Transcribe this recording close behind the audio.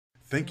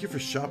Thank you for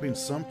shopping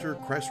Sumter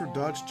Chrysler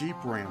Dodge Jeep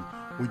Ram.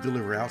 We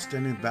deliver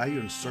outstanding value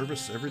and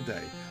service every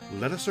day.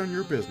 Let us earn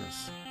your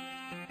business.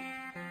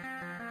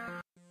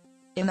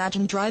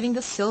 Imagine driving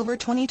the silver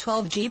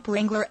 2012 Jeep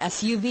Wrangler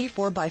SUV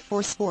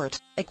 4x4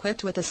 Sport,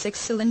 equipped with a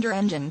 6-cylinder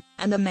engine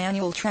and a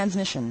manual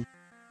transmission.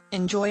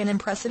 Enjoy an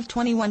impressive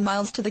 21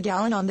 miles to the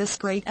gallon on this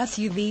great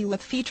SUV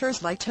with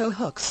features like tow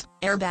hooks,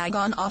 airbag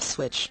on-off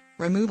switch,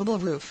 removable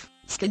roof,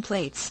 skid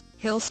plates,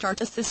 hill start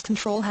assist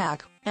control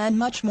hack, and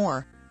much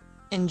more.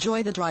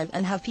 Enjoy the drive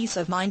and have peace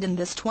of mind in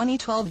this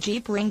 2012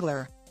 Jeep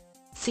Wrangler.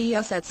 See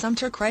us at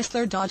Sumter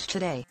Chrysler Dodge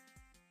today.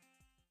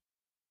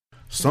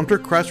 Sumter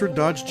Chrysler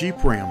Dodge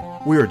Jeep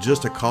Ram. We are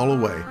just a call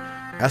away.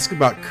 Ask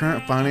about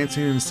current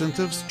financing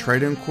incentives,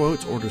 trade-in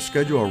quotes, or to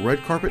schedule a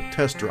red carpet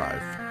test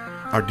drive.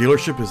 Our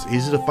dealership is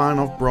easy to find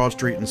off Broad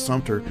Street in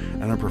Sumter,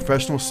 and our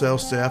professional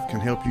sales staff can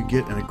help you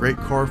get in a great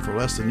car for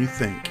less than you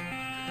think.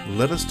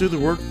 Let us do the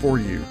work for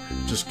you.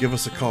 Just give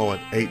us a call at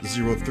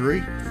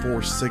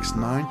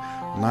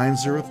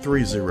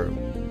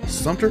 803-469-9030.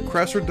 Sumter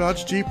Chrysler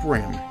Dodge Jeep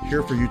Ram,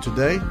 here for you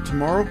today,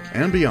 tomorrow,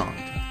 and beyond.